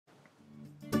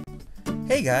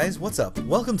Hey guys, what's up?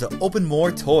 Welcome to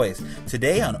OpenMoreToys.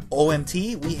 Today on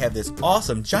OMT, we have this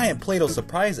awesome giant Play-Doh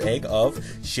surprise egg of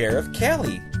Sheriff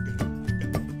Callie.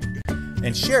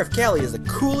 And Sheriff Callie is the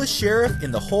coolest sheriff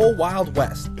in the whole Wild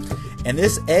West. And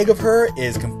this egg of her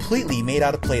is completely made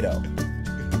out of Play-Doh.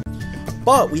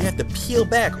 But we have to peel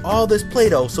back all this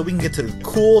Play-Doh so we can get to the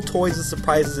cool toys and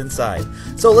surprises inside.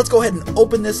 So let's go ahead and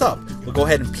open this up. We'll go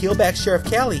ahead and peel back Sheriff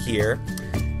Callie here.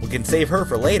 We can save her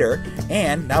for later,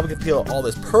 and now we can peel all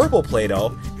this purple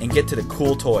Play-Doh and get to the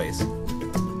cool toys.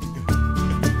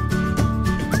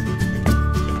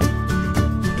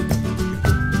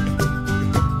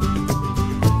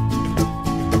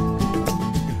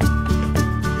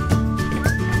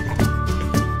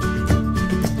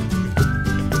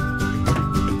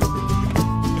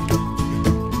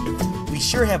 We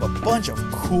sure have a bunch of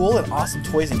cool and awesome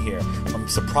toys in here. From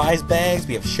surprise bags,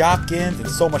 we have Shopkins, and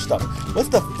so much stuff. What's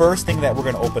the first thing that we're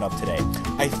going to open up today?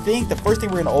 I think the first thing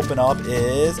we're going to open up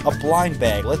is a blind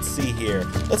bag. Let's see here.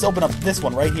 Let's open up this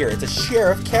one right here. It's a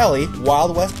Sheriff Callie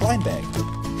Wild West blind bag.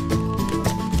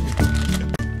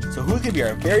 So who's going to be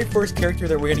our very first character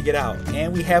that we're going to get out?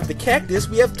 And we have the cactus.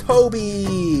 We have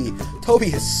Toby. Toby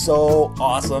is so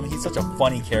awesome. He's such a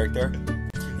funny character.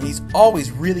 And he's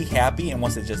always really happy and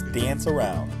wants to just dance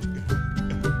around.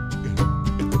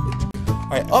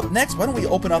 Alright, up next, why don't we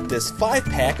open up this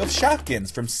 5-pack of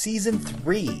Shopkins from Season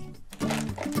 3.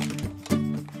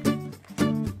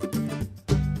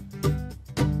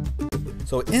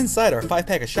 So inside our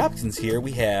 5-pack of Shopkins here,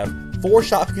 we have 4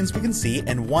 Shopkins we can see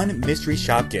and 1 mystery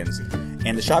Shopkins.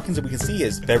 And the Shopkins that we can see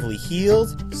is Beverly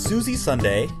Hills, Susie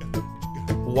Sunday,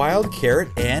 Wild Carrot,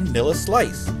 and Nilla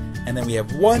Slice. And then we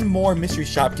have 1 more mystery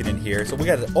Shopkin in here, so we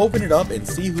gotta open it up and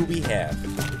see who we have.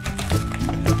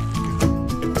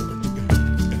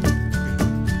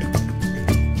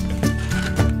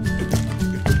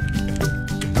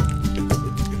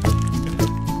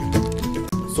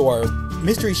 So our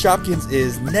mystery Shopkins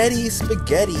is Nettie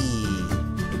Spaghetti.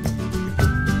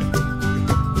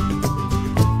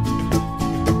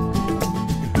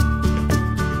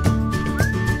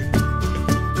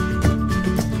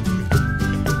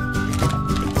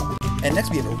 And next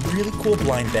we have a really cool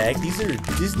blind bag. These are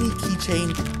Disney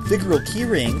keychain figural key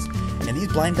rings, and these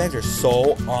blind bags are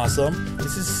so awesome.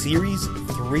 This is Series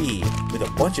 3 with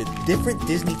a bunch of different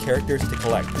Disney characters to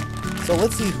collect. So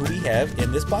let's see who we have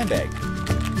in this blind bag.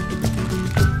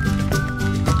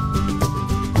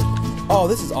 Oh,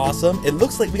 this is awesome. It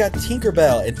looks like we got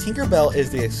Tinkerbell, and Tinkerbell is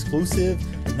the exclusive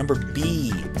number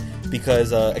B,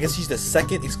 because I guess she's the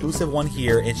second exclusive one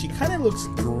here, and she kind of looks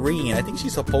green. I think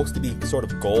she's supposed to be sort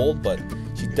of gold, but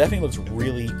she definitely looks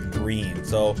really green.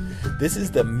 So this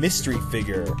is the mystery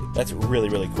figure. That's really,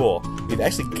 really cool. We've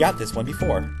actually got this one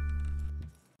before.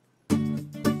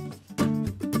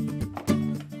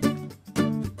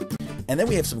 And then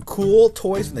we have some cool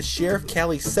toys from the Sheriff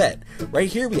Callie set. Right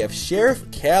here we have Sheriff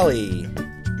Callie.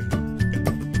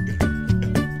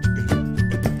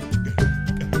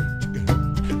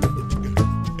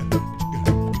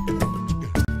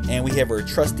 And we have her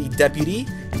trusty deputy,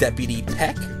 Deputy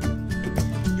Peck.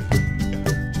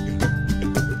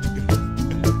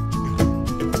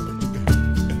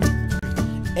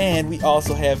 And we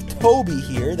also have Toby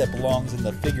here that belongs in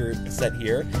the figure set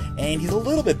here, and he's a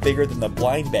little bit bigger than the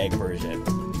blind bag version.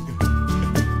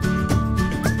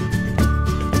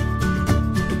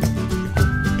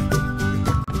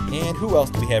 And who else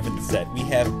do we have in the set? We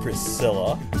have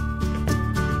Priscilla.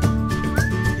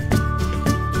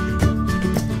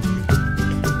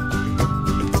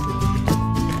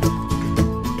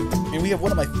 And we have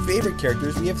one of my favorite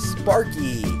characters, we have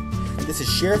Sparky. This is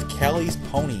Sheriff Callie's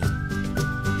pony.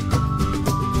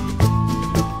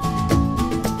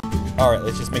 Alright,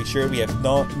 let's just make sure we have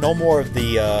no more of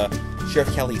the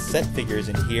Sheriff Callie set figures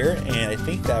in here, and I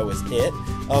think that was it.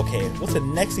 Okay, what's the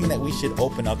next thing that we should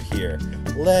open up here?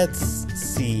 Let's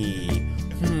see.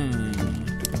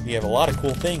 We have a lot of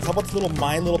cool things. How about this little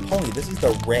My Little Pony? This is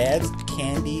the Rad's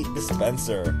Candy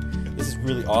Dispenser. This is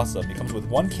really awesome. It comes with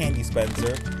 1 candy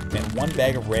dispenser and 1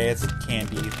 bag of Rad's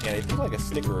candy, and I think like a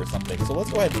sticker or something. So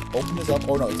let's go ahead and open this up.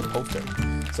 Oh no, it's a poster.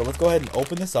 So let's go ahead and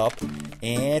open this up.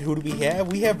 And who do we have?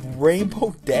 We have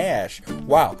Rainbow Dash.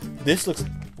 Wow, this looks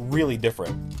really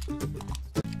different.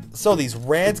 So these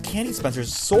Rad's candy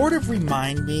dispensers sort of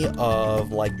remind me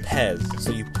of like Pez.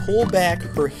 So you pull back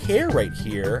her hair right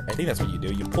here. I think that's what you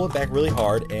do. You pull it back really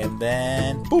hard, and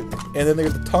then boop, and then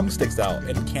the tongue sticks out,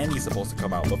 and candy is supposed to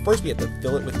come out. But first we have to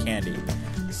fill it with candy.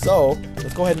 So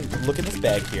let's go ahead and look at this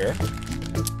bag here.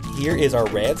 Here is our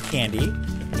Rad's candy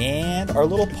and our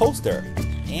little poster.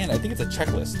 And I think it's a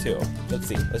checklist too. Let's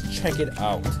see. Let's check it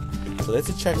out. So that's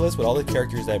a checklist with all the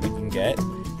characters that we can get.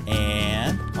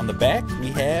 And on the back, we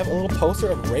have a little poster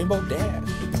of Rainbow Dash.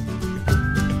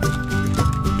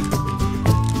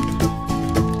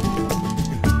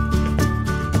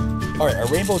 Alright, our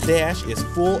Rainbow Dash is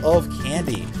full of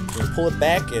candy. We pull it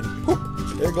back and whoop,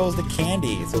 there goes the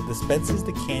candy. So it dispenses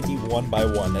the candy one by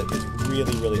one. That is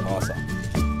really, really awesome.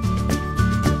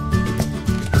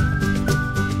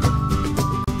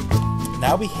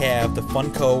 Now we have the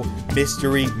Funko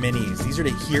Mystery Minis. These are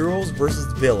the heroes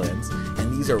versus villains,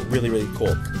 and these are really, really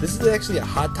cool. This is actually a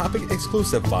Hot Topic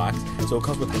exclusive box, so it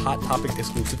comes with Hot Topic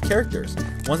exclusive characters,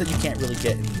 ones that you can't really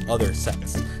get in other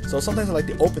sets. So sometimes I like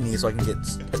to open these so I can get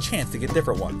a chance to get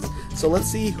different ones. So let's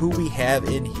see who we have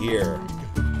in here.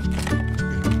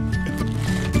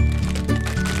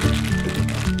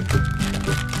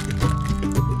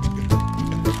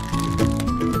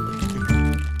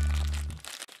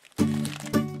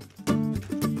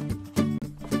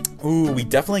 Ooh, we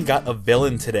definitely got a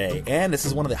villain today, and this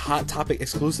is one of the Hot Topic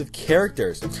exclusive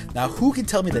characters. Now, who can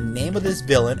tell me the name of this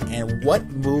villain and what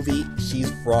movie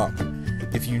she's from?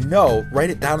 If you know, write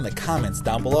it down in the comments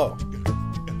down below.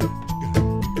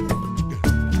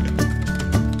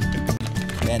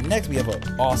 And next we have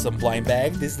an awesome blind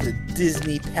bag. This is the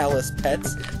Disney Palace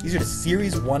Pets. These are the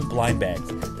Series 1 blind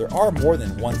bags. There are more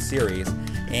than one series.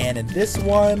 And in this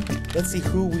one, let's see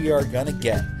who we are gonna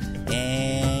get.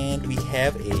 And we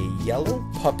have a yellow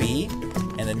puppy,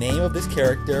 and the name of this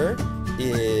character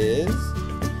is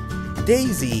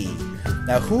Daisy.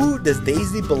 Now, who does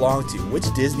Daisy belong to? Which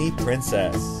Disney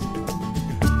princess?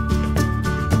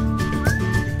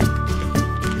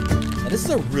 Now, this is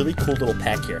a really cool little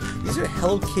pack here. These are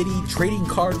Hello Kitty trading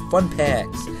card fun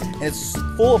packs, and it's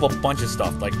full of a bunch of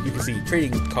stuff. Like you can see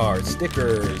trading cards,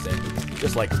 stickers, and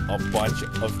just like a bunch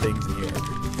of things in here.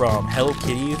 From Hello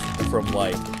Kitty, from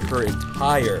like her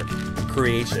entire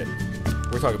creation.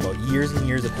 We're talking about years and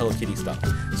years of Hello Kitty stuff.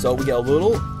 So we got a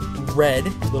little red,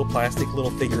 little plastic little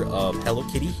figure of Hello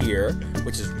Kitty here,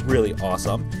 which is really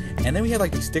awesome. And then we have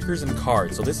like these stickers and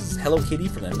cards. So this is Hello Kitty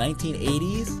from the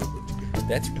 1980s.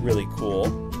 That's really cool.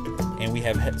 And we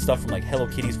have stuff from like Hello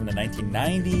Kitties from the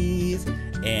 1990s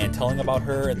and telling about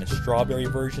her and the strawberry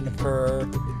version of her.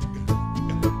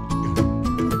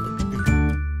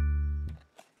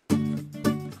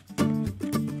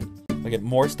 Get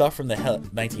more stuff from the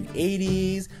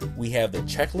 1980s. We have the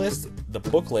checklist, the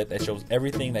booklet that shows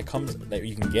everything that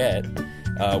you can get.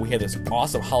 We have this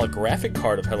awesome holographic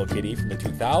card of Hello Kitty from the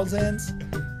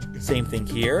 2000s. Same thing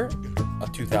here, a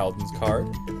 2000s card.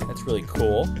 That's really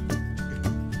cool.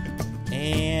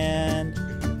 And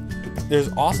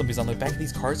there's awesome because on the back of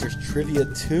these cards there's trivia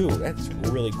too. That's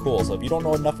really cool. So if you don't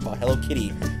know enough about Hello Kitty,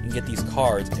 you can get these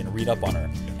cards and read up on her.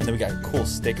 And then we got cool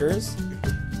stickers.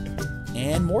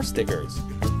 And more stickers.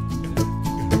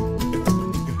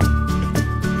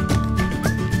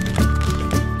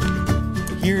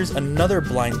 Here's another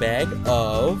blind bag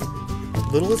of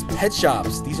Littlest Pet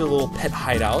Shops. These are little pet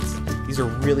hideouts. These are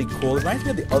really cool. It reminds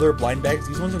me of the other blind bags.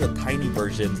 These ones are the tiny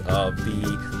versions of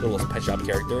the Littlest Pet Shop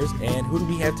characters. And who do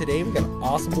we have today? We got an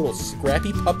awesome little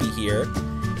scrappy puppy here,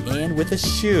 and with a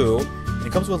shoe. And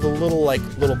it comes with a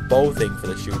little bow thing for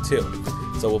the shoe too.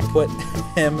 So we'll put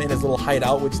him in his little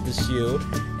hideout, which is the shoe,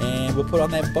 and we'll put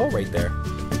on that bow right there.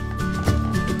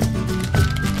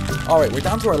 Alright, we're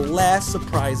down to our last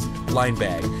surprise blind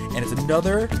bag, and it's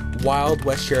another Wild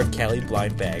West Sheriff Callie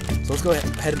blind bag. So let's go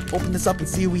ahead and open this up and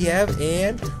see who we have,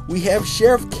 and we have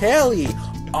Sheriff Callie!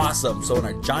 Awesome! So in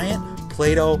our giant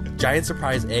Play-Doh giant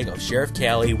surprise egg of Sheriff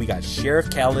Callie, we got Sheriff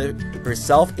Callie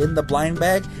herself in the blind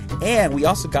bag, and we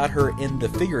also got her in the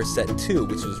figure set too,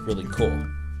 which was really cool.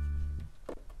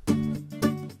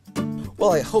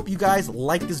 Well, I hope you guys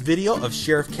liked this video of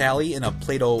Sheriff Callie in a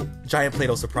giant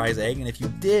Play-Doh surprise egg, and if you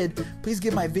did, please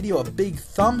give my video a big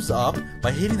thumbs up by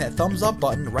hitting that thumbs up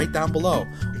button right down below.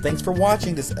 Thanks for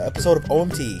watching this episode of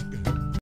OMT.